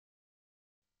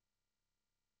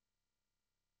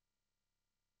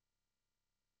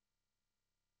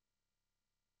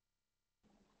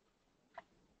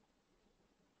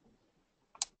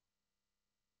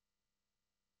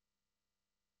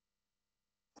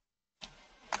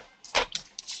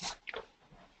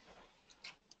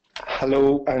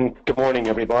Hello and good morning,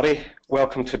 everybody.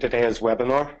 Welcome to today's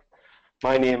webinar.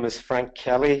 My name is Frank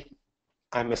Kelly.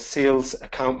 I'm a sales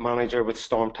account manager with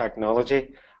Storm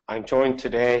Technology. I'm joined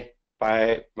today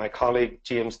by my colleague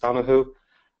James Donoghue,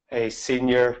 a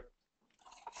senior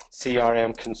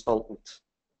CRM consultant.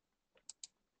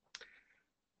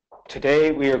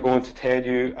 Today we are going to tell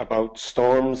you about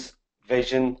Storm's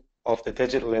vision of the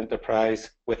digital enterprise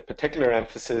with particular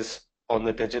emphasis on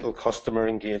the digital customer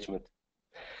engagement.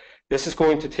 This is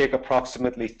going to take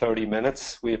approximately 30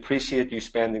 minutes. We appreciate you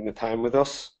spending the time with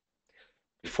us.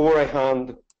 Before I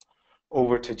hand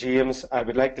over to James, I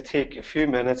would like to take a few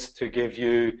minutes to give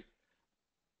you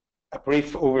a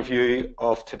brief overview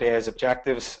of today's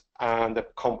objectives and a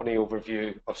company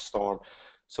overview of Storm.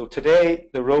 So today,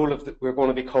 we're going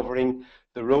to be covering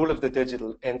the role of the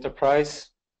digital enterprise,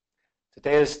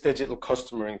 today's digital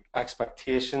customer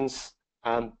expectations,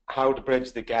 and how to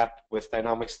bridge the gap with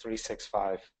Dynamics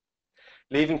 365.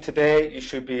 Leaving today, you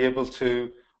should be able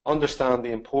to understand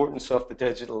the importance of the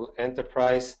digital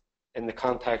enterprise in the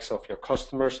context of your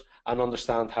customers and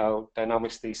understand how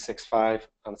Dynamics 365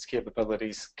 and its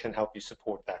capabilities can help you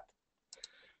support that.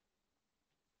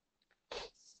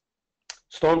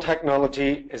 Storm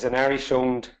Technology is an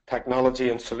Irish-owned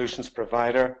technology and solutions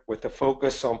provider with a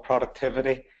focus on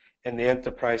productivity in the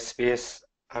enterprise space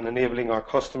and enabling our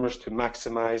customers to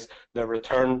maximize their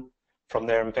return from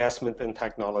their investment in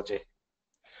technology.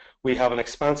 We have an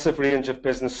expansive range of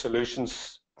business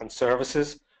solutions and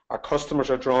services. Our customers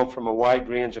are drawn from a wide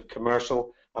range of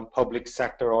commercial and public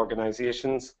sector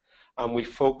organizations, and we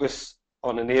focus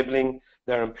on enabling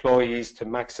their employees to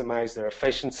maximize their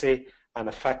efficiency and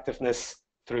effectiveness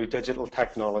through digital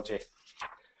technology.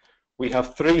 We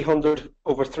have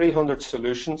over 300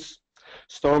 solutions.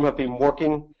 Storm have been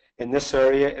working in this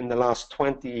area in the last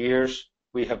 20 years.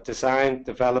 We have designed,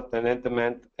 developed and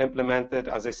implemented,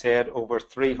 as I said, over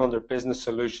 300 business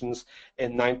solutions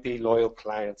in 90 loyal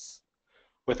clients.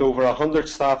 With over 100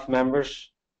 staff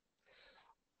members,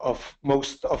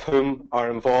 most of whom are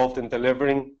involved in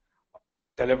delivery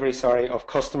of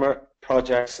customer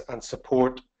projects and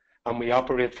support, and we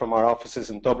operate from our offices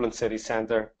in Dublin City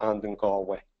Centre and in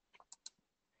Galway.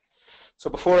 So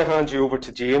before I hand you over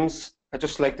to James, I'd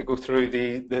just like to go through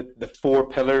the 4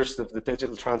 pillars of the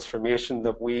digital transformation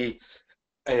that we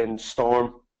in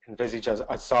Storm envisage as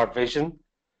our vision.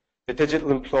 The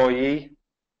digital employee.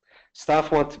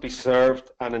 Staff want to be served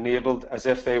and enabled as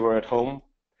if they were at home.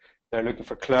 They're looking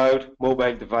for cloud,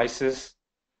 mobile devices.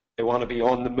 They want to be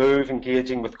on the move,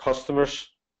 engaging with customers,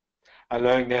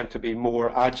 allowing them to be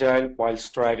more agile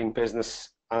whilst driving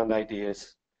business and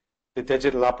ideas. The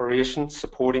digital operation,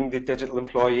 supporting the digital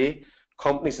employee.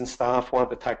 Companies and staff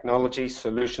want the technology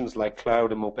solutions like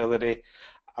cloud and mobile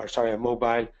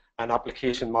and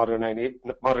application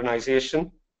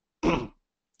modernization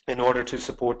in order to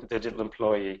support the digital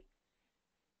employee.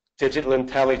 Digital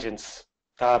intelligence,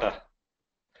 data.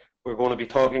 We're going to be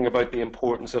talking about the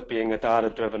importance of being a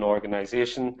data-driven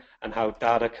organization and how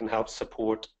data can help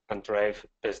support and drive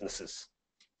businesses.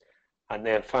 And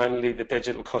then finally, the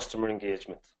digital customer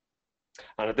engagement.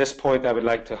 And at this point, I would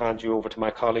like to hand you over to my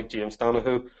colleague, James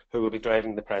Donoghue, who will be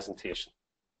driving the presentation.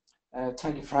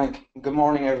 Thank you, Frank. Good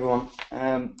morning, everyone.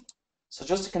 So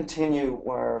just to continue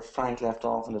where Frank left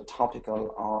off on the topic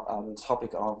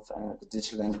of the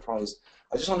digital enterprise,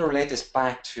 I just want to relate this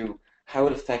back to how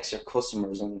it affects your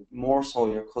customers and more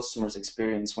so your customers'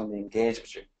 experience when they engage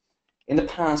with you. In the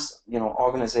past,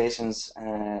 organizations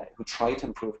who try to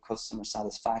improve customer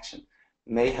satisfaction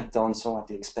may have done so at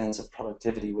the expense of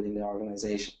productivity within the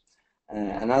organization.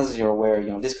 And as you're aware,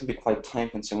 this can be quite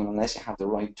time-consuming unless you have the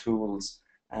right tools,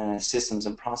 systems,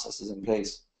 and processes in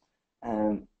place.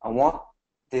 And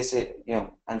this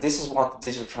is what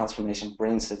digital transformation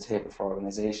brings to the table for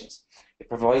organizations. It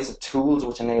provides the tools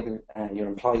which enable your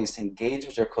employees to engage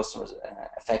with your customers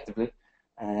effectively,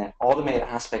 automate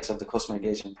aspects of the customer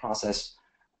engagement process,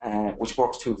 which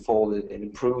works twofold. It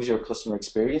improves your customer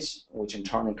experience, which in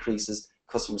turn increases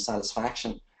customer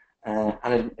satisfaction,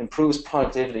 and it improves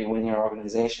productivity within your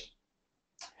organization.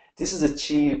 This is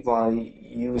achieved by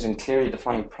using clearly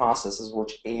defined processes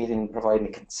which aid in providing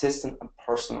a consistent and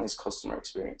personalized customer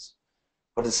experience,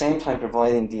 but at the same time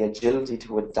providing the agility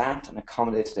to adapt and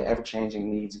accommodate to the ever-changing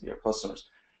needs of your customers,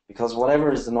 because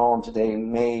whatever is the norm today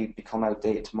may become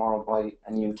outdated tomorrow by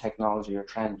a new technology or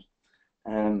trend.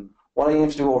 What I aim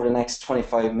to do over the next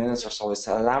 25 minutes or so is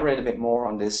to elaborate a bit more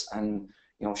on this and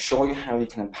show you how you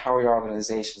can empower your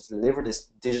organization to deliver this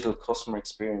digital customer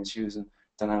experience using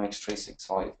Dynamics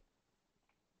 365.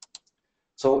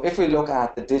 So if we look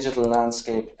at the digital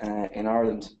landscape in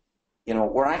Ireland,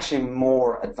 we're actually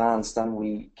more advanced than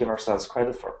we give ourselves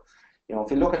credit for.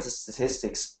 if you look at the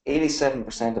statistics,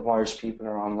 87% of Irish people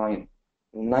are online.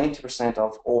 90%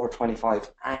 of over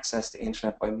 25 access the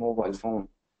internet by mobile phone.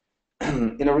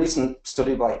 In a recent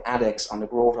study by ADEX on the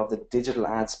growth of the digital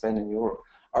ad spend in Europe,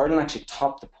 Ireland actually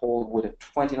topped the poll with a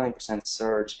 29%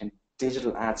 surge in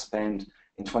digital ad spend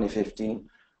in 2015,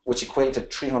 which equated to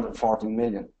 340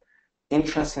 million.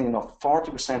 Interestingly enough,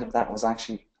 40% of that was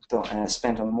actually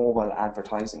spent on mobile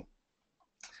advertising.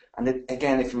 And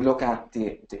again, if you look at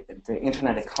the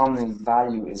internet economy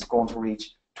value is going to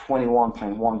reach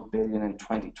 21.1 billion in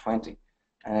 2020,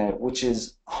 which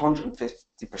is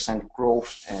 150%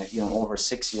 growth, over a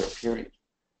 6-year period.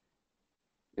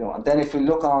 And then if we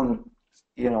look on,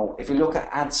 if we look at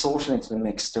add social into the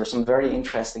mix, there's some very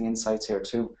interesting insights here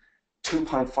too.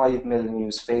 2.5 million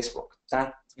use Facebook.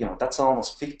 That's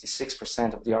almost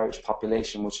 56% of the Irish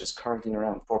population, which is currently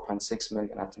around 4.6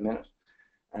 million at the minute.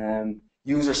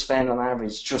 Users spend on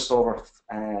average just over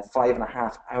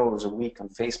 5.5 hours a week on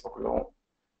Facebook alone.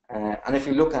 And if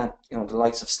you look at the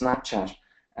likes of Snapchat,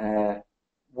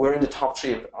 we're in the top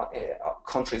 3 of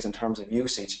countries in terms of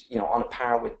usage, on a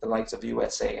par with the likes of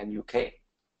USA and UK.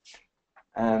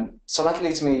 So that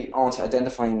leads me on to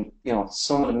identifying,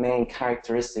 some of the main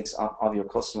characteristics of your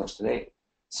customers today.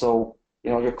 So,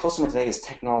 your customer today is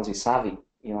technology savvy.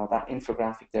 That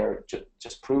infographic there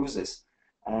just proves this.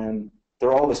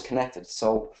 They're always connected.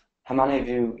 So, how many of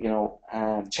you,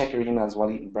 check your emails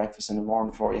while eating breakfast in the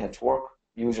morning before you head to work?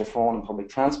 Use your phone in public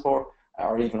transport,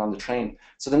 or even on the train.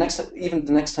 So the next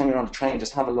time you're on the train,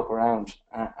 just have a look around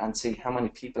and see how many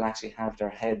people actually have their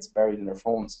heads buried in their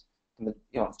phones. And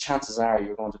chances are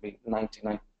you're going to be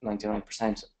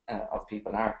 99% of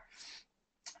people are.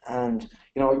 And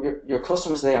your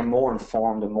customers today are more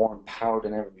informed and more empowered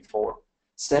than ever before.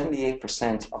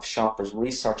 78% of shoppers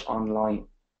research online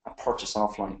and purchase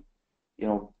offline.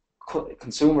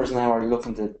 Consumers now are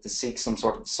looking to seek some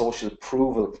sort of social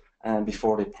approval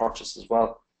before they purchase as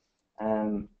well.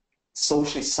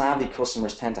 Socially savvy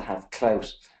customers tend to have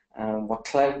clout. What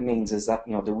clout means is that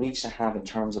the reach they have in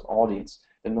terms of audience,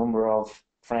 the number of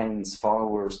friends,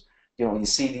 followers. You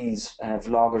see these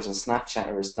vloggers and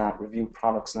Snapchatters that review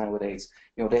products nowadays.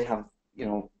 They have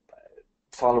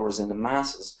followers in the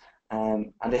masses,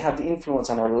 and they have the influence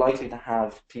and are likely to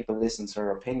have people listen to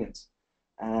their opinions.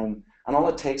 And all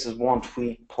it takes is one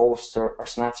tweet, post, or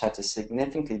Snapchat to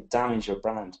significantly damage your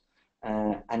brand.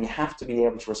 And you have to be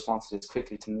able to respond to this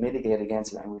quickly to mitigate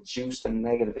against it and reduce the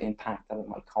negative impact that it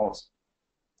might cause.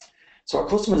 So our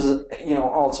customers,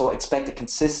 also expect a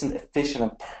consistent, efficient,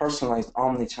 and personalized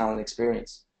omni-channel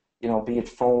experience. Be it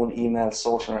phone, email,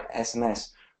 social, or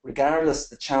SMS. Regardless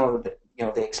the channel,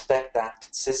 they expect that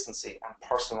consistency and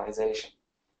personalization.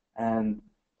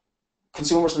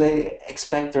 Consumers today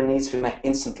expect their needs to be met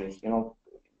instantly.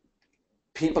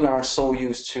 People are so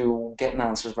used to getting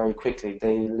answers very quickly.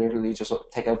 They literally just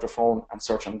take out their phone and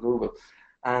search on Google.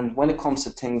 And when it comes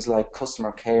to things like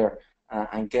customer care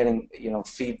and getting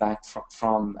feedback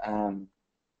from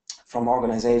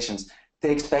organizations,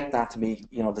 they expect that to be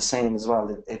the same as well.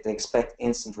 They expect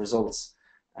instant results.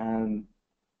 And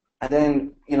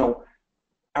then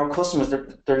our customers,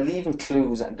 they're leaving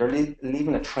clues and they're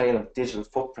leaving a trail of digital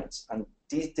footprints. And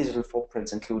these digital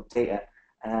footprints include data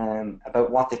about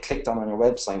what they clicked on your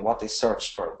website, what they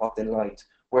searched for, what they liked,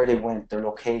 where they went, their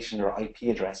location, their IP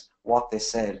address, what they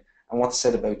said, and what they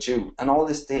said about you. And all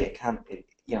this data can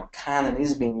and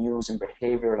is being used in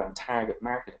behavioral and target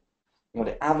marketing.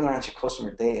 The avalanche of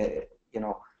customer data,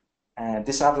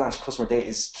 this avalanche of customer data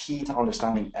is key to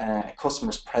understanding a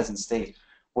customer's present state,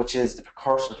 which is the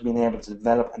precursor to being able to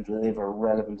develop and deliver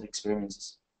relevant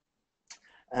experiences.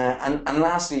 And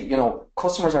lastly,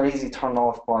 customers are easily turned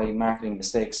off by marketing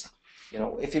mistakes.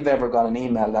 If you've ever got an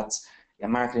email that's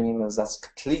marketing emails that's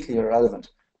completely irrelevant,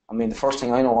 I mean, the first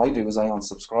thing I know I do is I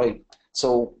unsubscribe.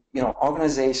 So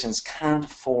organizations can't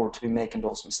afford to be making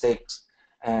those mistakes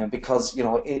because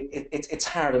it's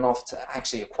hard enough to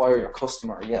actually acquire your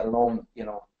customer, yet alone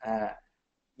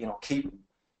keep them.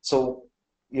 So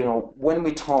when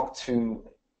we talk to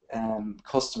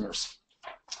customers,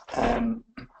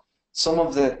 some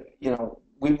of the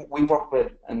we work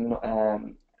with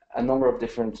a number of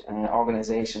different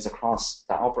organizations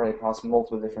that operate across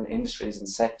multiple different industries and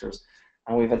sectors,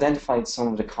 and we've identified some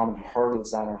of the common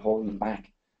hurdles that are holding them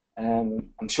back.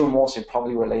 I'm sure most of you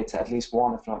probably relate to at least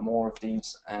one, if not more, of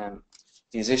these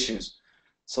issues.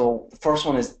 So the first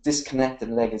one is disconnected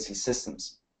legacy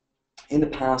systems. In the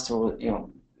past,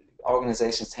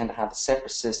 organizations tend to have a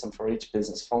separate system for each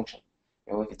business function.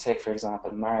 If you take, for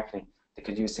example, marketing, they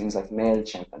could use things like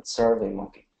MailChimp and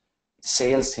SurveyMonkey. The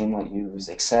sales team might use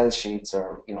Excel sheets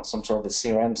or some sort of a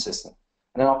CRM system.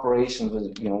 and then operations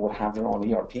would have their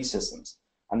own ERP systems,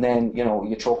 and then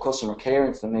you throw customer care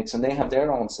into the mix, and they have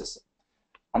their own system,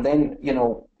 and then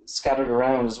scattered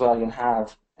around as well, you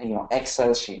have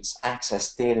Excel sheets,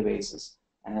 access databases,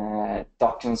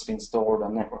 documents being stored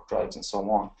on network drives, and so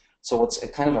on. So it's a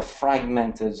kind of a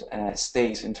fragmented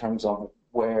state in terms of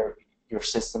where your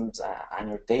systems and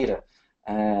your data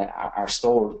are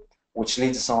stored, which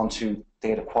leads us on to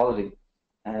data quality.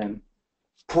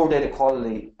 Poor data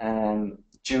quality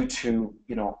due to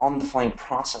undefined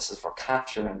processes for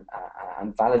capturing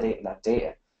and validating that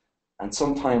data. And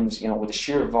sometimes, with the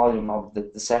sheer volume of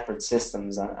the separate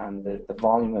systems and the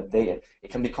volume of data, it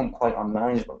can become quite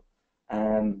unmanageable.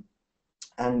 And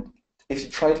if you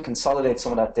try to consolidate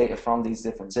some of that data from these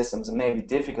different systems, it may be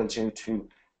difficult due to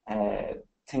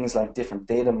things like different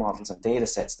data models and data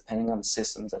sets, depending on the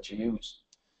systems that you use.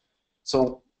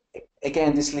 So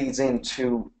again, this leads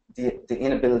into the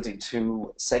inability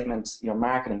to segment your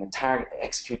marketing and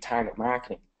execute target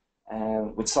marketing.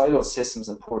 With siloed systems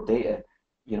and poor data,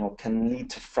 can lead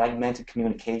to fragmented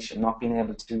communication. Not being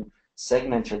able to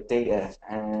segment your data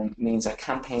means that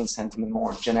campaigns tend to be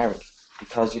more generic,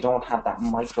 because you don't have that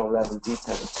micro level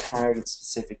detail to target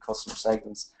specific customer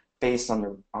segments based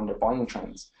on their buying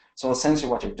trends. So essentially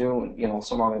what you're doing,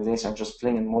 some organizations are just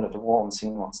flinging mud at the wall and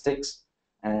seeing what sticks,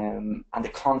 and the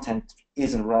content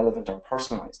isn't relevant or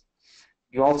personalized.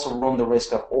 You also run the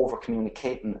risk of over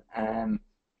communicating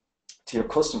to your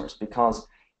customers, because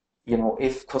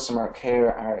if customer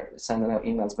care are sending out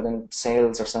emails, but then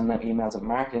sales are sending out emails and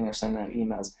marketing are sending out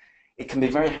emails, it can be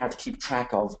very hard to keep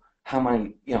track of how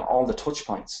many, all the touch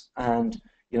points. And,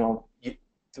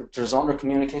 there's under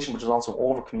communication, but there's also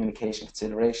over communication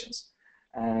considerations.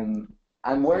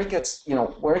 And where it gets,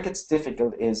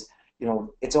 difficult is,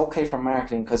 it's okay for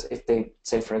marketing, because if they,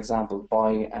 say for example,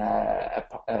 buy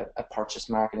a purchase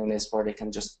marketing list where they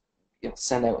can just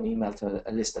send out an email to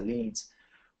a list of leads.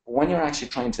 But when you're actually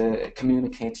trying to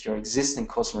communicate to your existing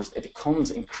customers, it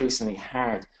becomes increasingly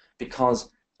hard, because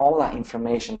all that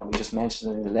information that we just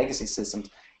mentioned in the legacy systems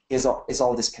is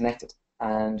all disconnected,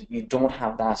 and you don't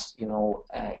have that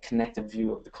connected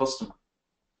view of the customer.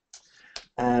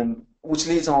 Which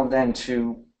leads on then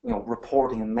to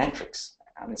reporting and metrics.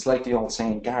 And it's like the old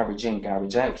saying, garbage in,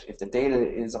 garbage out. If the data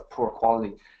is of poor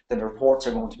quality, then the reports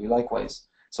are going to be likewise.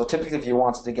 So typically, if you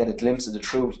wanted to get a glimpse of the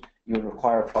truth, you would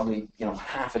require probably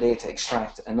half a day to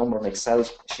extract a number of Excel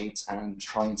sheets and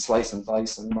try and slice and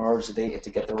dice and merge the data to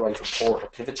get the right report or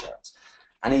pivot charts.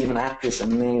 And even at this, it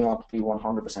may not be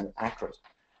 100% accurate.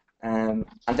 And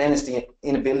then it's the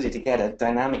inability to get a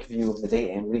dynamic view of the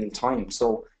data in real time.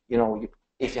 So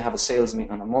if you have a sales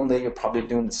meeting on a Monday, you're probably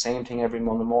doing the same thing every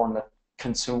Monday morning that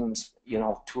consumes 2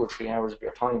 or 3 hours of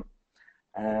your time.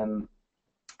 And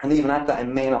even at that, it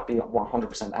may not be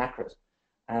 100% accurate.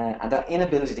 And that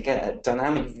inability to get a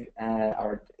dynamic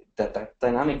or that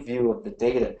dynamic view of the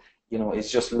data,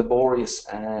 is just laborious.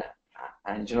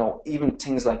 And even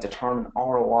things like determining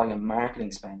ROI and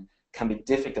marketing spend can be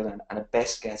difficult and a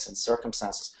best guess in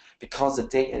circumstances, because the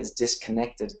data is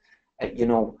disconnected.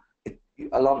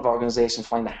 A lot of organizations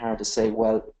find it hard to say,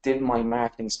 well, did my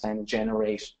marketing spend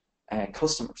generate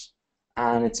customers?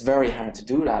 And it's very hard to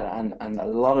do that, and a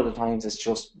lot of the times it's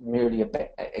just merely a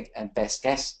best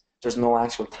guess. There's no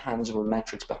actual tangible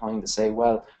metrics behind to say,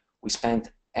 well, we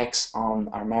spent X on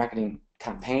our marketing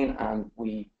campaign and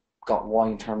we got Y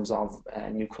in terms of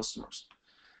new customers.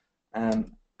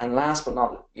 And last but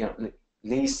not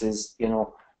least is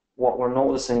what we're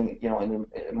noticing in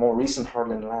a more recent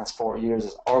hurdle in the last 4 years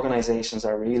is organizations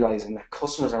are realizing that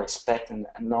customers are expecting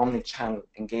an omni-channel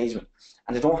engagement,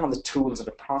 and they don't have the tools or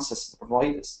the processes to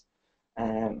provide this.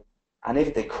 And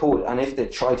if they could, and if they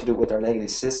try to do it with their legacy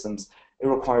systems, it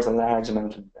requires a large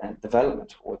amount of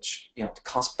development, which the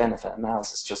cost-benefit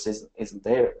analysis just isn't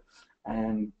there.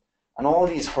 And all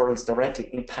these hurdles directly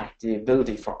impact the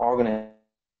ability for organizations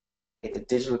to get the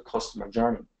digital customer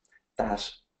journey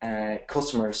that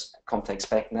customers come to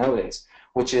expect nowadays,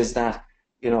 which is that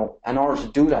in order to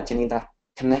do that, you need that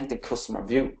connected customer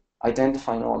view,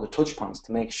 identifying all the touch points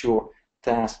to make sure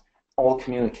that all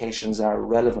communications are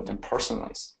relevant and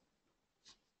personalized.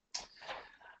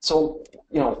 So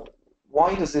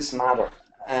why does this matter?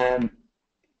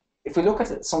 If we look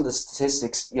at some of the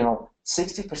statistics,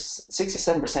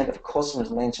 67% of customers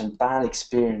mention bad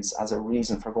experience as a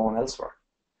reason for going elsewhere.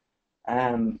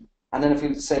 And then if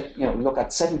you say, look at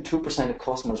 72% of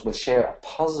customers will share a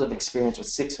positive experience with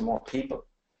 6 or more people.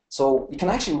 So you can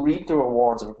actually reap the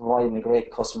rewards of providing a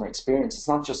great customer experience. It's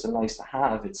not just a nice to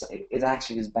have, it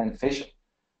actually is beneficial.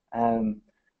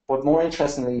 But more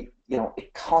interestingly,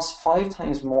 it costs 5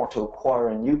 times more to acquire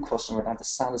a new customer than to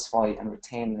satisfy and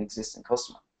retain an existing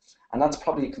customer. And that's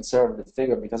probably a conservative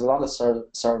figure, because a lot of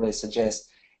surveys suggest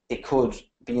it could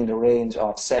be in the range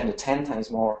of 7 to 10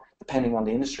 times more, depending on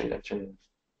the industry that you're in.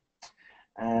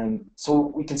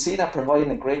 So we can see that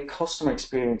providing a great customer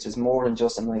experience is more than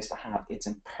just a nice to have. It's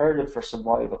imperative for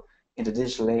survival in the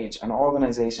digital age, and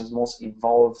organizations must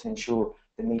evolve to ensure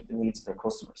they meet the needs of their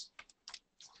customers.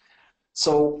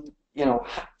 So,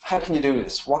 how can you do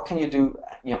this? What can you do?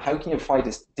 How can you provide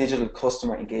this digital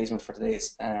customer engagement for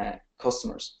today's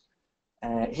customers?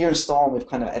 Here in Storm, we've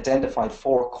kind of identified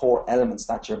 4 core elements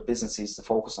that your business needs to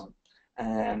focus on.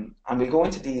 And we'll go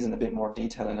into these in a bit more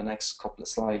detail in the next couple of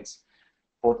slides.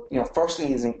 But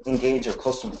firstly is engage your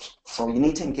customers. So you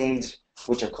need to engage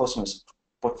with your customers.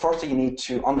 But firstly, you need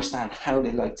to understand how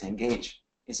they like to engage.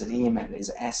 Is it email? Is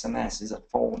it SMS? Is it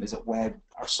phone? Is it web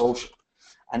or social?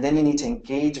 And then you need to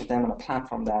engage with them on a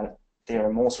platform that they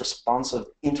are most responsive,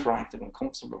 interactive, and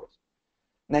comfortable with.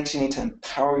 Next, you need to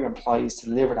empower your employees to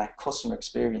deliver that customer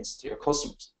experience to your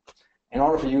customers. In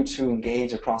order for you to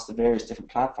engage across the various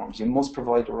different platforms, you must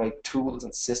provide the right tools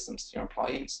and systems to your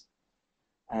employees.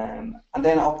 And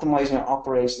then optimizing your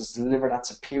operations to deliver that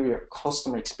superior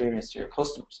customer experience to your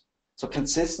customers. So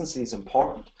consistency is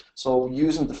important. So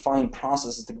using defined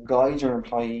processes to guide your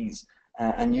employees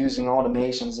and using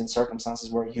automations in circumstances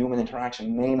where human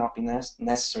interaction may not be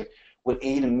necessary will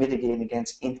aid in mitigating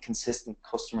against inconsistent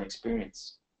customer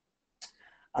experience.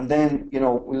 And then,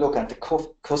 we look at the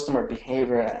customer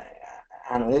behavior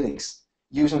analytics,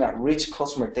 using that rich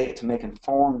customer data to make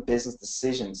informed business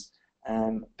decisions,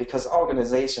 because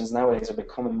organizations nowadays are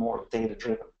becoming more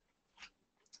data-driven.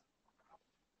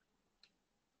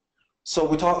 So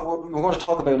we're going to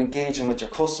talk about engaging with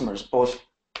your customers, but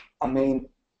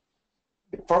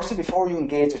firstly, before you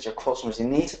engage with your customers, you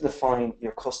need to define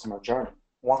your customer journey.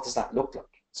 What does that look like?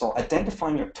 So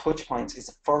identifying your touch points is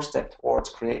the first step towards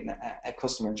creating a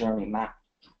customer journey map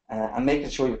and making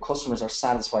sure your customers are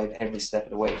satisfied every step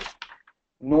of the way.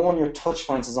 Knowing your touch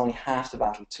points is only half the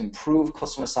battle. To improve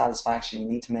customer satisfaction, you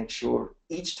need to make sure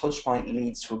each touch point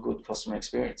leads to a good customer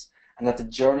experience and that the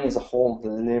journey as a whole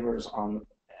delivers on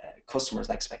customers'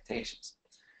 expectations.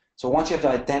 So once you have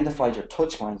identified your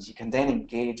touch points, you can then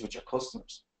engage with your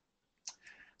customers.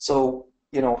 So,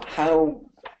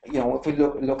 if we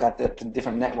look at the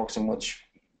different networks in which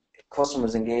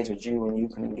customers engage with you and you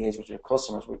can engage with your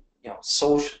customers,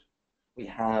 social, we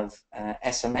have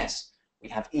SMS, we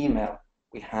have email,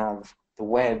 we have the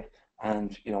web,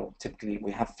 and typically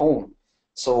we have phone.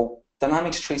 So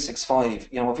Dynamics 365,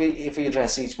 if we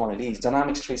address each one of these,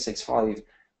 Dynamics 365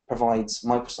 provides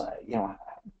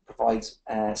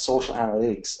social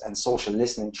analytics and social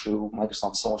listening through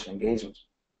Microsoft Social Engagement,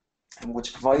 and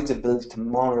which provides the ability to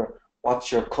monitor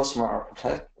what your customer or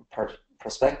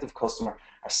prospective customer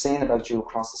are saying about you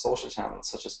across the social channels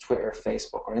such as Twitter,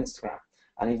 Facebook, or Instagram,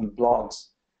 and even blogs.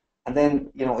 And then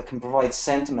it can provide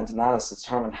sentiment analysis to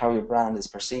determine how your brand is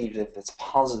perceived, if it's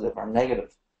positive or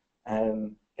negative.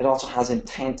 It also has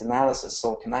intent analysis,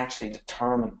 so it can actually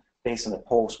determine based on the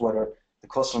post whether the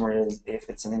customer if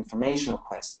it's an information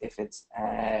request, if it's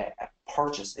a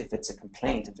purchase, if it's a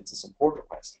complaint, if it's a support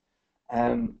request.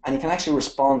 And you can actually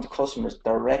respond to customers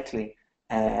directly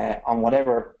on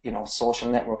whatever social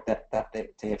network that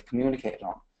they have communicated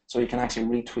on. So you can actually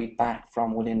retweet back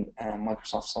from within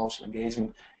Microsoft Social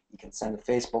Engagement. You can send a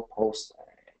Facebook post,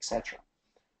 etc.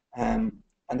 And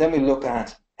then we look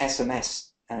at SMS.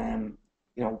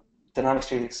 Dynamics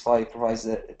 365 provides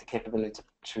the capability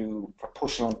for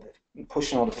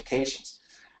push notifications.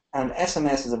 And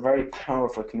SMS is a very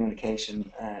powerful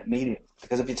communication medium,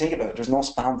 because if you think about it, there's no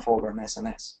spam folder in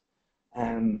SMS.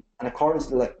 And according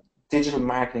to Digital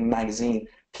Marketing Magazine,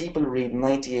 people read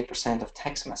 98% of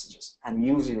text messages and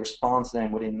usually respond to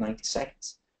them within 90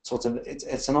 seconds. So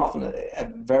it's often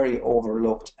a very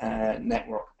overlooked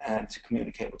network to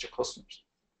communicate with your customers.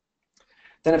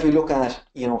 Then if we look at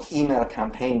email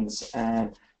campaigns,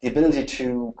 the ability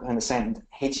to kind of send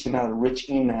HTML-rich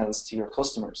emails to your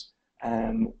customers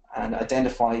and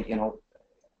identify,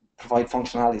 provide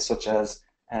functionality such as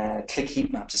click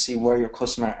heat map to see where your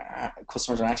customers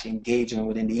are actually engaging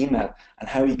within the email and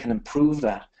how you can improve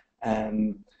that.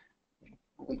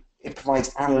 It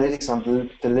provides analytics on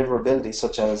deliverability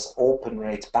such as open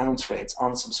rates, bounce rates,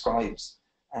 unsubscribes.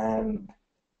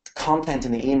 Content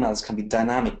in the emails can be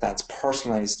dynamic, that's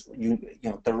personalized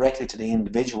directly to the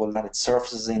individual, that it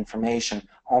surfaces information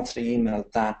onto the email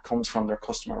that comes from their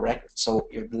customer record. So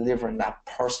you're delivering that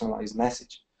personalized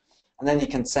message. And then you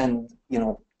can send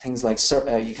things like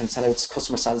you can send out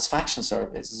customer satisfaction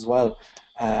surveys as well,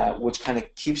 which kind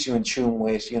of keeps you in tune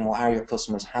with, are your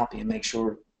customers happy, and make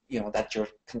sure, that you're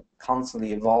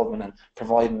constantly evolving and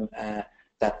providing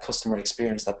that customer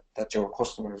experience that your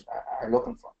customers are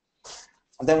looking for.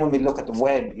 And then when we look at the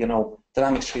web,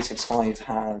 Dynamics 365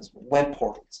 has web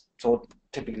portals. So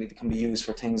typically they can be used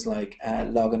for things like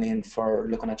logging in for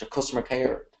looking at your customer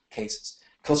care cases.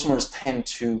 Customers tend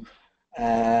to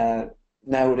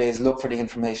nowadays look for the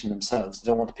information themselves. They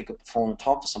don't want to pick up the phone and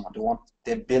talk to someone. They want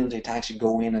the ability to actually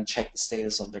go in and check the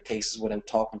status of their cases without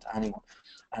talking to anyone.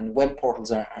 And web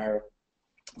portals are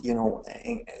the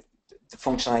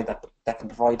functionality that can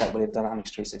provide that with Dynamics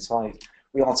 365.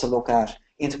 We also look at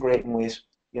integrating with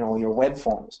your web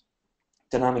forms.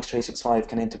 Dynamics 365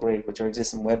 can integrate with your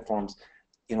existing web forms,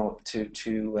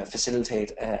 to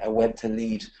facilitate a web to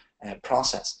lead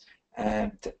process.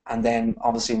 And then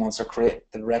obviously once they're created,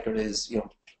 the record is,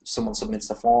 someone submits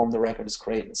the form, the record is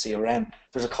created in CRM.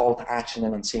 There's a call to action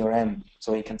in CRM,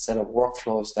 so you can set up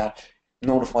workflows that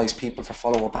notifies people for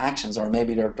follow-up actions, or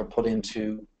maybe they're put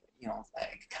into a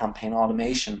campaign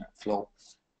automation flow.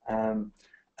 And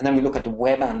then we look at the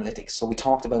web analytics. So we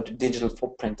talked about the digital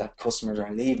footprint that customers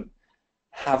are leaving.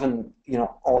 Having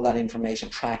all that information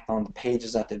tracked on the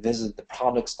pages that they visit, the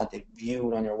products that they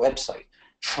viewed on your website,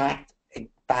 tracked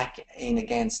back in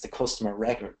against the customer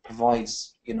record,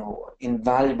 provides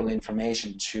invaluable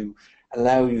information to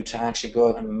allow you to actually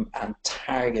go and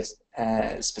target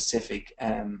specific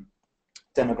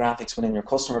demographics within your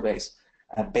customer base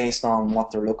based on what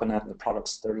they're looking at and the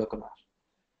products they're looking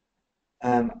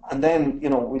at. And then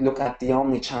we look at the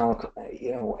omni-channel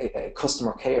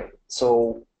customer care.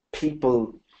 So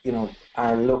people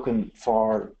are looking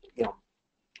for,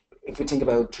 if we think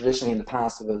about traditionally in the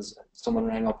past, it was someone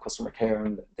rang up customer care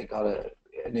and they got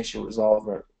an issue resolved,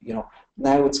 or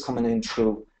now it's coming in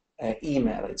through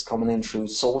email, it's coming in through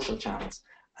social channels,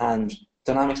 and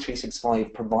Dynamics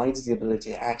 365 provides the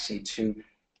ability actually to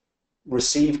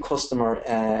receive customer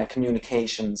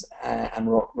communications and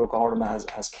record them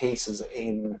as cases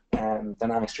in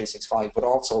Dynamics 365, but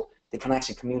also they can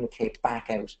actually communicate back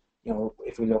out.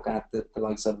 If we look at the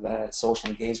likes of social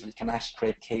engagement, you can actually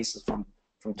create cases from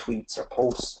tweets or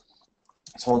posts.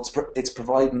 So it's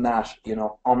providing that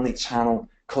omni-channel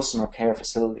customer care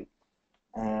facility.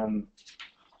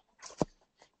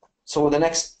 So the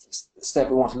next step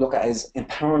we want to look at is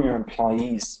empowering your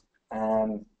employees.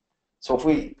 So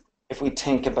if we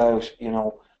think about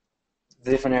the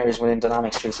different areas within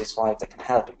Dynamics 365 that can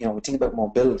help, we think about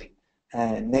mobility.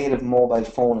 Native mobile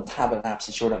phone and tablet apps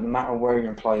ensure that no matter where your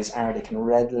employees are, they can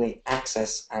readily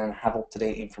access and have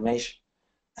up-to-date information.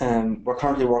 We're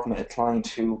currently working with a client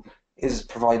who is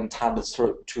providing tablets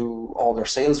to all their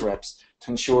sales reps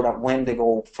to ensure that when they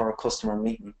go for a customer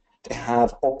meeting, they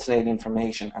have up-to-date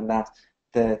information, and that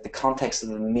the context of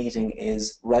the meeting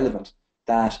is relevant,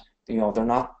 that they're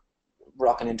not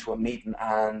rocking into a meeting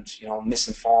and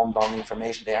misinformed on the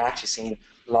information. They're actually seeing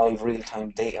live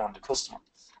real-time data on the customer.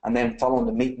 And then following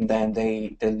the meeting, then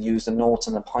they'll use the notes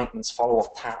and appointments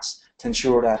follow-up tasks to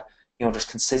ensure that there's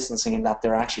consistency in that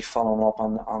they're actually following up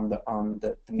on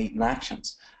the meeting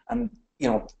actions. And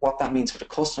what that means for the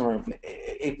customer,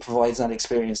 it provides that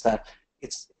experience that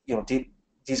it's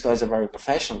these guys are very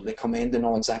professional. They come in, they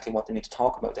know exactly what they need to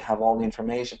talk about, they have all the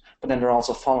information, but then they're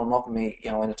also following up on me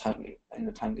in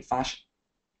a timely fashion.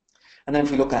 And then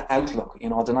if we look at Outlook,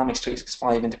 Dynamics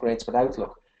 365 integrates with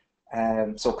Outlook.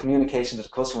 So communication to the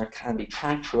customer can be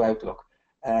tracked through Outlook.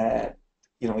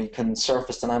 You can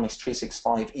surface Dynamics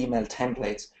 365 email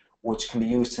templates, which can be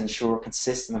used to ensure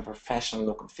consistent and professional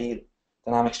look and feel.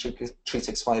 Dynamics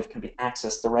 365 can be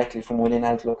accessed directly from within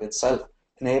Outlook itself,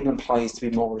 enabling employees to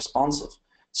be more responsive.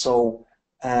 So,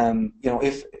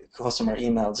 if a customer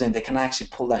emails in, they can actually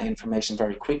pull that information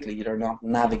very quickly. They're not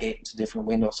navigating to different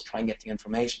windows to try and get the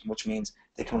information, which means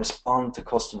they can respond to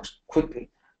customers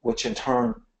quickly, which in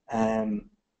turn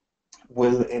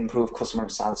will improve customer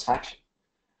satisfaction.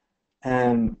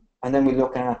 And then we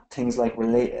look at things like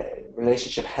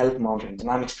relationship health monitoring.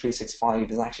 Dynamics 365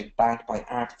 is actually backed by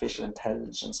artificial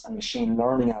intelligence and machine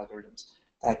learning algorithms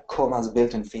that come as a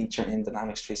built-in feature in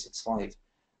Dynamics 365.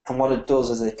 And what it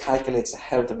does is it calculates the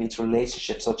health of each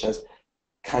relationship, such as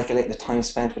calculating the time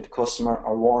spent with the customer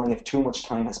or warning if too much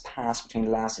time has passed between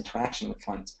the last interaction with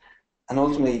clients. And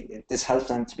ultimately, this helps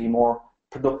them to be more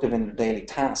productive in their daily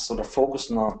tasks, so they're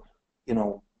focusing on,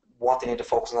 what they need to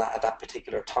focus on at that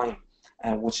particular time,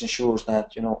 which ensures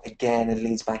that, again, it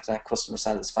leads back to that customer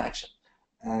satisfaction.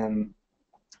 And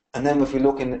then if we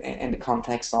look in the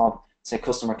context of, say,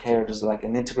 customer care, there's like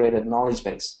an integrated knowledge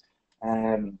base.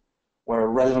 where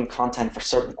relevant content for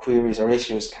certain queries or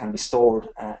issues can be stored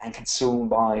and consumed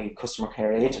by customer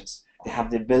care agents. They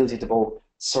have the ability to both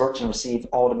search and receive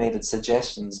automated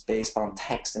suggestions based on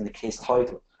text in the case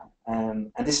title.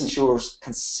 And this ensures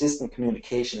consistent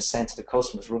communication is sent to the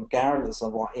customers regardless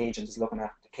of what agent is looking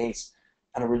at the case.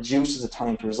 And it reduces the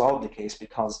time to resolve the case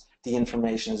because the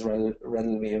information is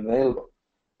readily available.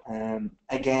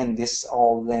 Again, this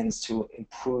all lends to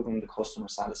improving the customer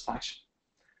satisfaction.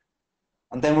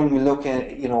 And then when we look at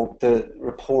the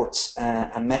reports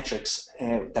and metrics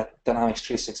that Dynamics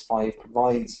 365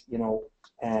 provides,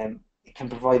 it can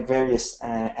provide various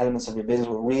elements of your business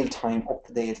with real-time,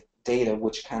 up-to-date data,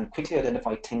 which can quickly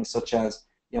identify things such as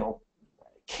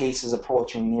cases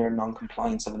approaching near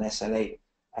non-compliance of an SLA,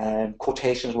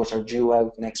 quotations which are due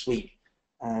out next week,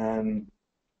 and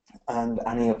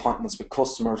any appointments with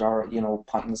customers or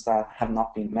appointments that have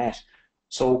not been met.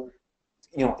 So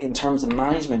in terms of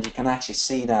management, you can actually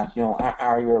see that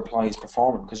are your employees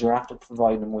performing, because you're after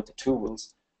providing them with the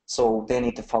tools, so they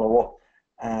need to follow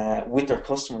up with their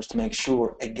customers to make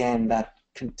sure, again, that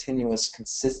continuous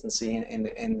consistency in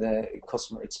the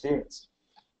customer experience.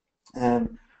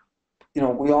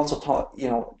 We also thought,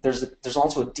 there's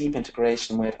also a deep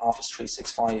integration with Office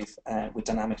 365, with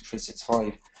Dynamics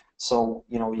 365. So,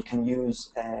 you can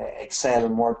use Excel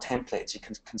and Word templates. You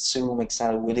can consume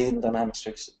Excel within Dynamics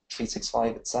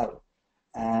 365 itself.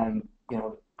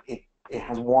 It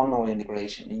has OneNote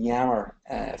integration, Yammer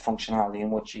functionality in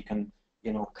which you can,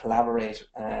 collaborate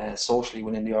socially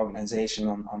within the organization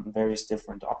on various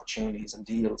different opportunities and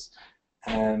deals.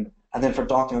 And then for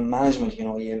document management, you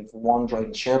have OneDrive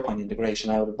and SharePoint integration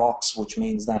out of the box, which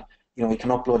means that you can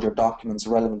upload your documents,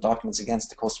 relevant documents, against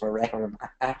the customer record and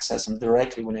access them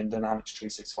directly within Dynamics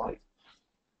 365.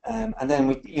 And then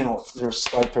there's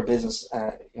Skype for Business,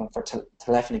 for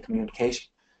telephony communication.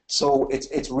 So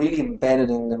it's really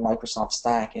embedded in the Microsoft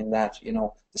stack, in that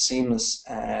the seamless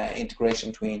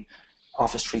integration between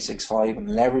Office 365 and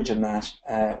leveraging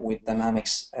that with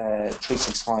Dynamics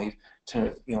 365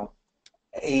 to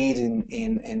aid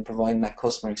in providing that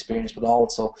customer experience, but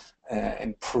also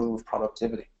improve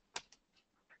productivity.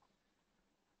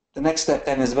 The next step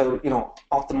then is about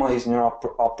optimizing your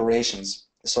operations.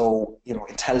 So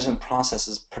intelligent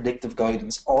processes, predictive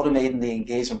guidance, automating the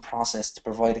engagement process to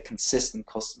provide a consistent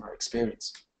customer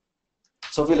experience.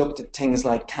 So if we looked at things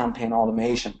like campaign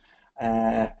automation,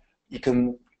 you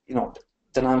can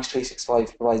Dynamics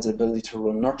 365 provides the ability to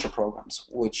run nurture programs,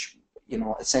 which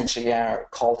essentially are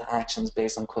call to actions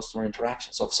based on customer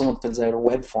interaction. So if someone fills out a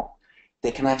web form,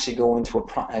 they can actually go into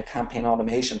a campaign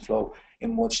automation flow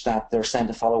in which that they're sent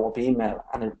a follow-up email,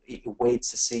 and it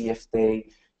waits to see if they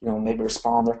maybe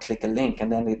respond or click a link,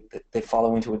 and then they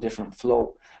follow into a different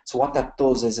flow. So what that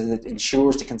does is it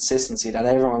ensures the consistency, that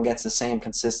everyone gets the same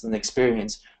consistent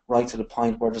experience right to the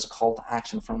point where there's a call to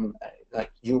action from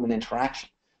like human interaction.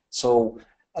 So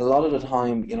a lot of the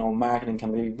time, marketing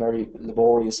can be very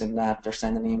laborious in that they're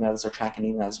sending emails, they're tracking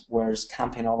emails, whereas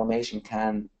campaign automation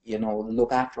can,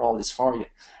 look after all this for you.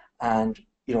 And,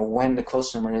 when the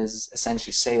customer is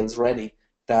essentially sales ready,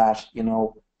 that,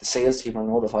 the sales team are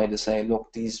notified to say,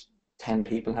 look, these 10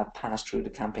 people have passed through the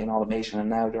campaign automation, and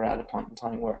now they're at a point in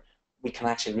time where we can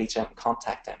actually reach out and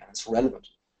contact them, and it's relevant.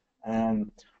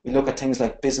 We look at things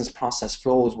like business process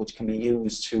flows, which can be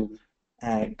used to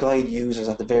guide users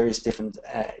at the various different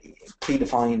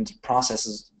predefined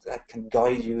processes that can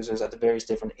guide users at the various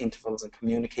different intervals and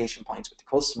communication points with the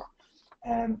customer.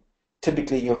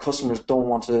 Typically, your customers don't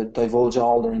want to divulge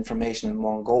all their information in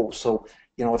one go. So,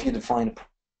 if you define a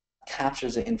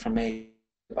captures the information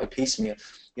by piecemeal,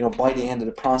 by the end of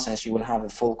the process, you will have a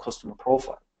full customer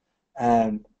profile.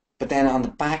 But then on the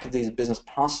back of these business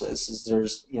processes,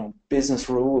 there's business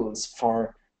rules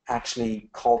for actually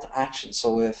call to action.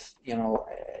 So if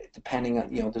depending on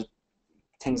there's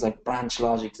things like branch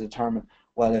logic to determine,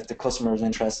 well, if the customer is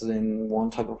interested in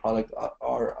one type of product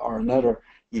or another,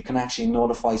 you can actually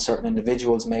notify certain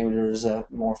individuals. Maybe there's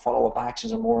more follow-up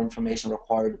actions or more information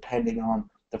required depending on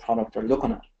the product they're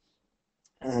looking at.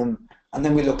 And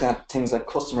then we look at things like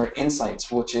customer insights,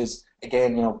 which is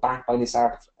again backed by this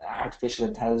artificial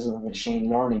intelligence and machine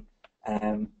learning,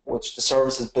 which the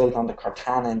service is built on the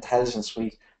Cortana Intelligence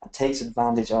Suite and takes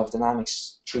advantage of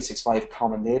Dynamics 365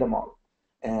 Common Data Model.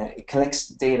 It collects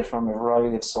data from a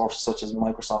variety of sources such as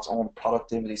Microsoft's own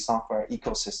productivity software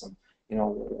ecosystem,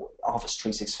 Office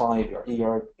 365,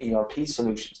 your ERP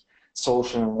solutions,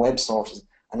 social and web sources,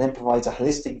 and then provides a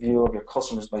holistic view of your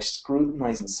customers by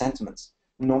scrutinizing sentiments,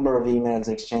 number of emails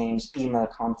exchanged, email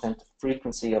content,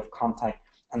 frequency of contact,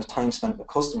 and the time spent with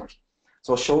customers.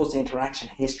 So it shows the interaction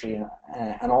history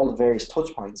and all the various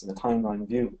touch points in the timeline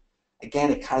view.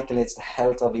 Again, it calculates the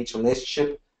health of each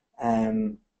relationship,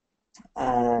 um,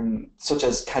 such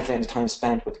as calculating the time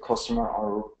spent with the customer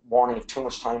or warning if too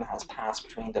much time has passed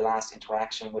between the last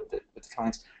interaction with the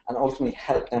clients, and ultimately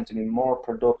help them to be more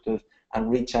productive and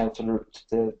reach out to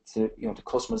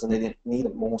customers and they need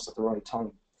it most at the right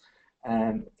time.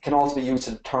 It can also be used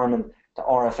to determine the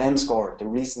RFM score, the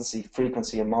recency,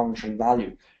 frequency, and monitoring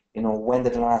value. When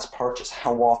did the last purchase?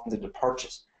 How often did they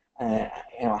purchase?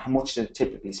 How much did they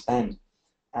typically spend?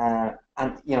 And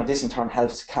this in turn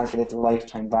helps calculate the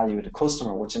lifetime value of the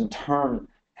customer, which in turn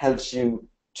helps you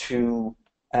to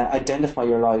identify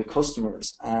your loyal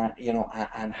customers,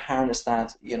 and harness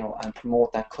that, and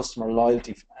promote that customer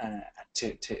loyalty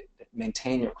to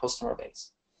maintain your customer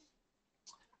base.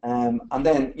 And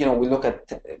then, we look at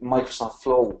Microsoft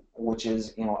Flow, which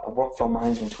is, a workflow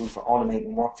management tool for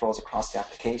automating workflows across the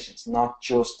applications, not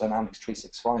just Dynamics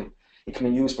 365. It can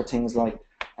be used for things like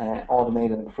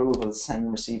automated approvals, sending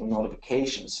and receiving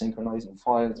notifications, synchronizing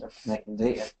files, or connecting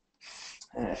data.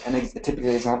 A typical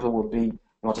example would be,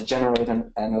 to generate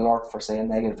an alert for, say, a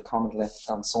negative comment left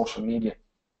on social media,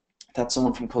 that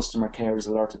someone from customer care is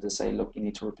alerted to say, look, you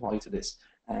need to reply to this.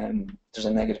 There's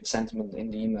a negative sentiment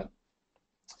in the email.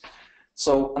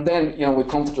 So, and then, we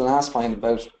come to the last point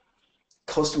about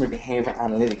customer behavior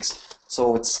analytics.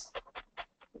 So it's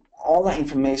all that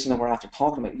information that we're after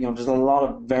talking about. There's a lot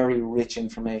of very rich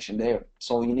information there.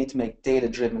 So you need to make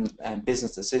data-driven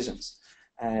business decisions,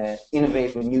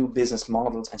 innovate with new business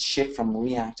models, and shift from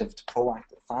reactive to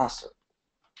proactive faster.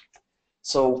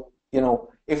 So,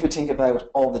 if we think about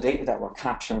all the data that we're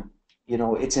capturing,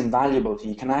 it's invaluable.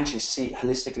 You can actually see,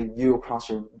 holistically view across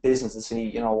your business and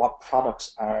see, what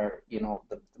products are,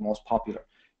 the most popular.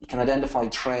 You can identify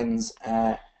trends,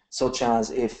 such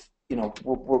as if,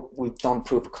 we've done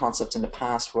proof of concepts in the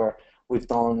past where we've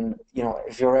done,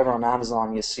 if you're ever on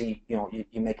Amazon, you see, you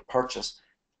make a purchase.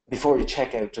 Before you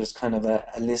check out, there's kind of a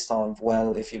list of,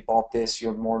 well, if you bought this,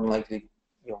 you're more than likely,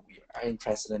 you're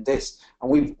interested in this.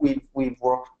 And we've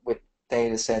worked with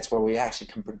data sets where we actually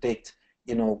can predict,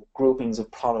 groupings of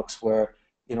products where,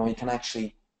 you can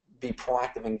actually be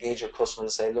proactive, engage your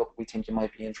customers, and say, look, we think you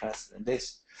might be interested in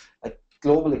this. Like,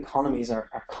 global economies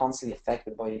are constantly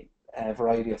affected by a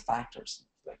variety of factors.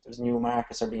 Like, there's new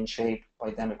markets are being shaped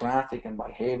by demographic and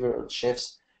behavioral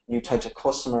shifts. New types of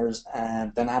customers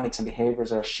and dynamics and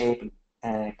behaviors are shaping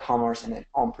commerce in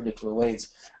unpredictable ways.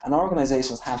 And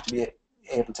organizations have to be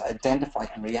able to identify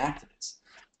and react to this.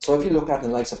 So if you look at the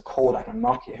likes of Kodak and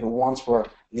Nokia, who once were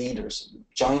leaders,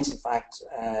 giants in fact,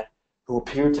 who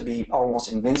appeared to be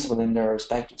almost invincible in their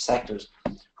respective sectors,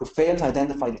 who failed to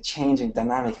identify the changing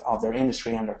dynamic of their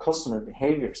industry and their customer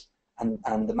behaviors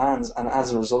and demands, and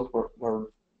as a result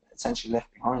were essentially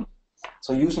left behind.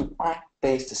 So using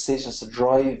fact-based decisions to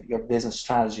drive your business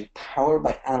strategy, powered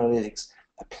by analytics,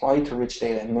 applied to rich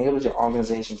data, enables your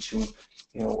organization to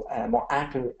more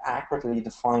accurately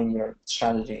define your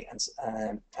strategy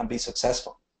and be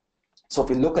successful. So if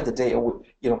we look at the data,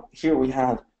 here we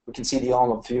can see the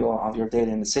all-up view of your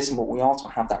data in the system, but we also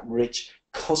have that rich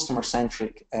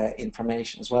customer-centric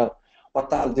information as well. What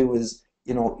that'll do is,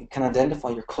 you can identify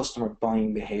your customer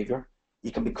buying behavior.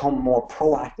 You can become more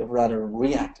proactive rather than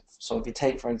reactive. So if you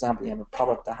take, for example, you have a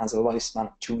product that has a lifespan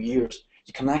of 2 years,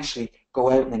 you can actually go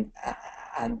out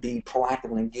and be proactive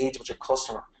and engage with your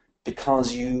customer,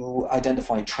 because you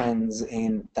identify trends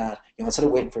in that, instead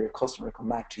of waiting for your customer to come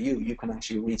back to you, you can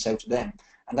actually reach out to them.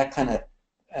 And that kind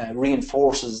of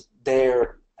reinforces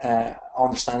their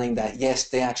understanding that, yes,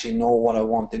 they actually know what I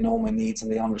want, they know my needs,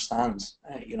 and they understand,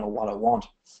 what I want.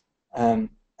 And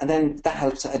then that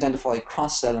helps to identify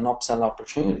cross-sell and upsell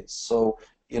opportunities. So,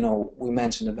 we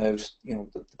mentioned about,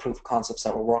 the proof of concepts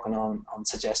that we're working on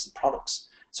suggested products.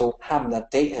 So having that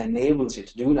data enables you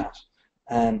to do that.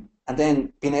 And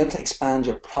then being able to expand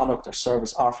your product or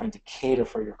service offering to cater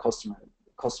for your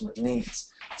customer's needs.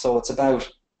 So it's about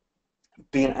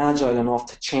being agile enough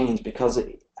to change, because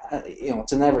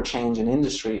it's an ever-changing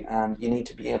industry, and you need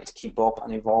to be able to keep up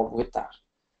and evolve with that.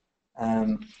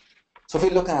 So if we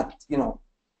look at,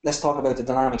 let's talk about the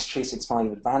Dynamics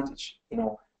 365 advantage.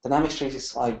 Dynamics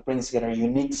 365 brings together a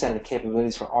unique set of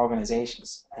capabilities for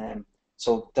organizations.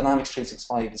 So Dynamics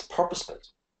 365 is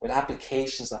purpose-built with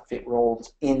applications that fit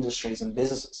roles, industries, and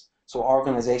businesses. So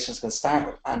organizations can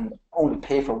start and only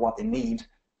pay for what they need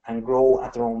and grow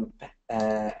at their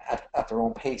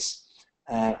own pace,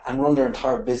 and run their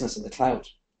entire business in the cloud.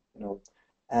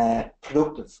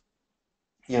 Productive.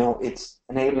 It's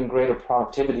enabling greater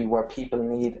productivity where people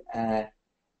need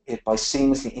it by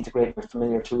seamlessly integrating with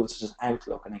familiar tools such as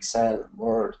Outlook and Excel and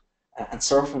Word, and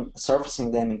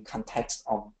surfacing them in context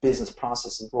of business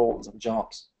processes, roles, and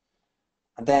jobs.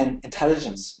 And then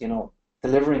intelligence,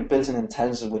 delivering built-in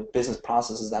intelligence with business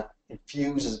processes that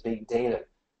infuses big data,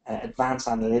 advanced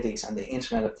analytics, and the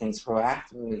Internet of Things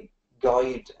proactively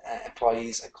guide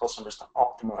employees and customers to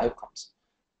optimal outcomes.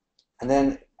 And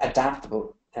then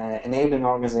adaptable, enabling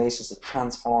organizations to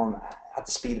transform at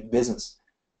the speed of business.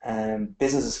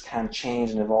 Businesses can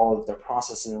change and evolve their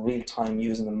processes in real time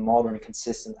using a modern,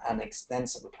 consistent, and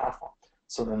extensible platform,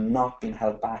 so they're not being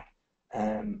held back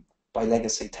by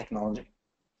legacy technology.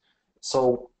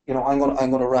 So, I'm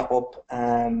going to wrap up.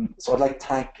 So I'd like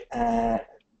to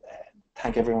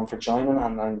thank everyone for joining,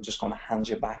 and I'm just going to hand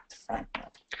you back to Frank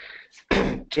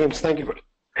now. James, thank you.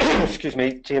 Excuse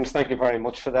me, James. Thank you very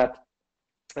much for that.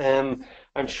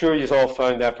 I'm sure you've all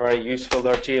found that very useful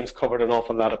there. James covered an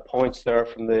awful lot of points there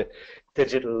from the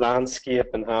digital landscape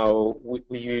and how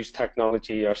we use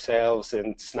technology ourselves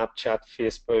in Snapchat,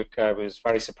 Facebook. I was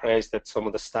very surprised at some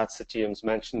of the stats that James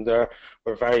mentioned there.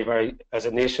 We're very, as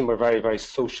a nation, we're very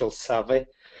social savvy.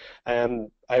 I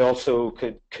also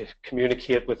could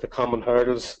communicate with the common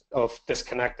hurdles of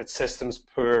disconnected systems,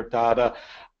 poor data,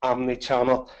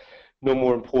 omni-channel. No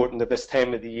more important at this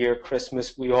time of the year,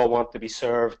 Christmas. We all want to be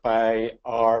served by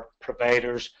our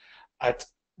providers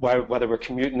whether we're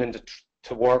commuting into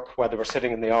to work, whether we're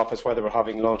sitting in the office, whether we're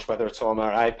having lunch, whether it's on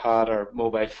our iPad or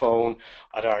mobile phone,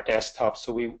 at our desktop.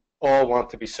 So we all want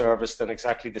to be serviced in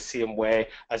exactly the same way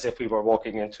as if we were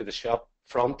walking into the shop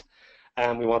front,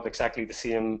 and we want exactly the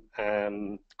same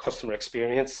customer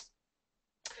experience.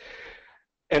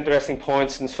 Interesting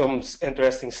points and some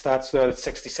interesting stats there that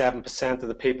 67% of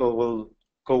the people will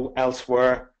go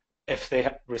elsewhere if they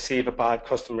receive a bad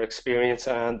customer experience,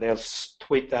 and they'll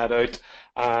tweet that out,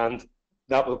 and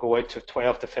that will go out to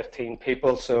 12 to 15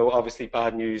 people. So obviously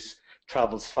bad news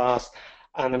travels fast,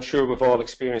 and I'm sure we've all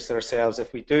experienced it ourselves.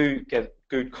 If we do get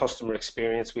good customer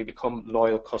experience, we become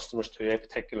loyal customers to a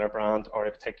particular brand or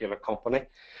a particular company.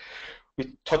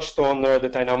 We touched on there the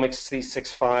Dynamics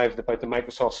 365, about the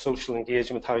Microsoft social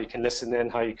engagement, how you can listen in,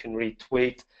 how you can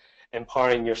retweet,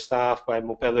 empowering your staff by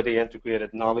mobility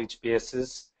integrated knowledge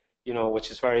bases,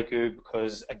 which is very good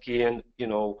because, again,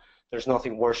 there's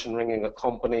nothing worse than ringing a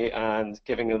company and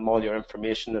giving them all your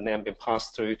information and then being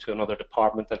passed through to another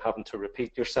department and having to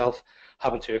repeat yourself,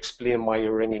 having to explain why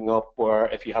you're ringing up, where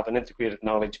if you have an integrated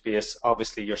knowledge base,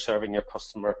 obviously you're serving your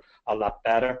customer a lot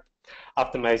better.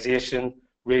 Optimization,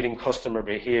 reading customer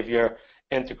behavior,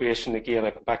 integration again,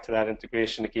 I come back to that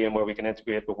integration again, where we can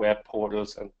integrate with web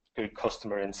portals and good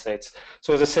customer insights.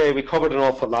 So as I say, we covered an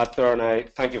awful lot there, and I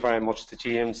thank you very much to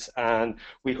James, and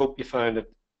we hope you found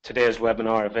today's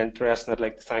webinar of interest, and I'd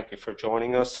like to thank you for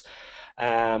joining us.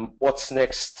 What's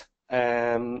next?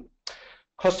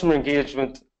 Customer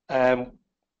engagement.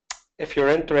 If you're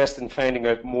interested in finding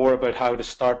out more about how to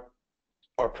start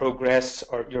or progress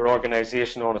or your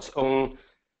organization on its own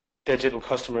digital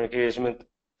customer engagement,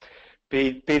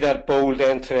 be that bold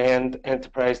end-to-end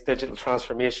enterprise digital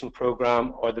transformation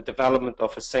program or the development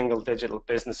of a single digital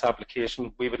business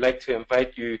application, we would like to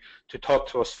invite you to talk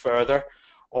to us further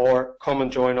or come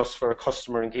and join us for a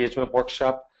customer engagement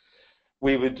workshop.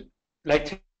 We would like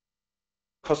to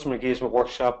customer engagement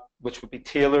workshop which would be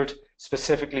tailored,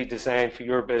 specifically designed for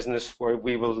your business, where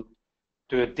we will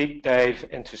do a deep dive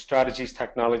into strategies,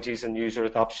 technologies and user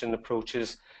adoption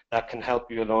approaches that can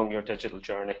help you along your digital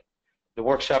journey. The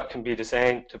workshop can be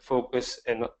designed to focus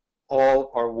in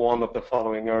all or one of the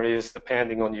following areas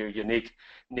depending on your unique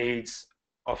needs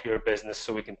of your business.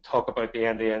 So we can talk about the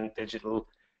end-to-end digital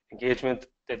engagement,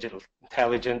 digital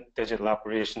intelligent, digital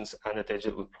operations and a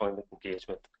digital employment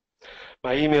engagement.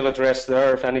 My email address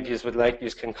there, if any of you would like, you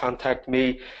can contact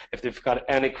me if they've got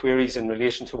any queries in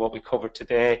relation to what we covered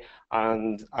today,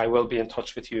 and I will be in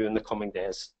touch with you in the coming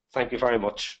days. Thank you very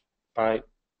much. Bye.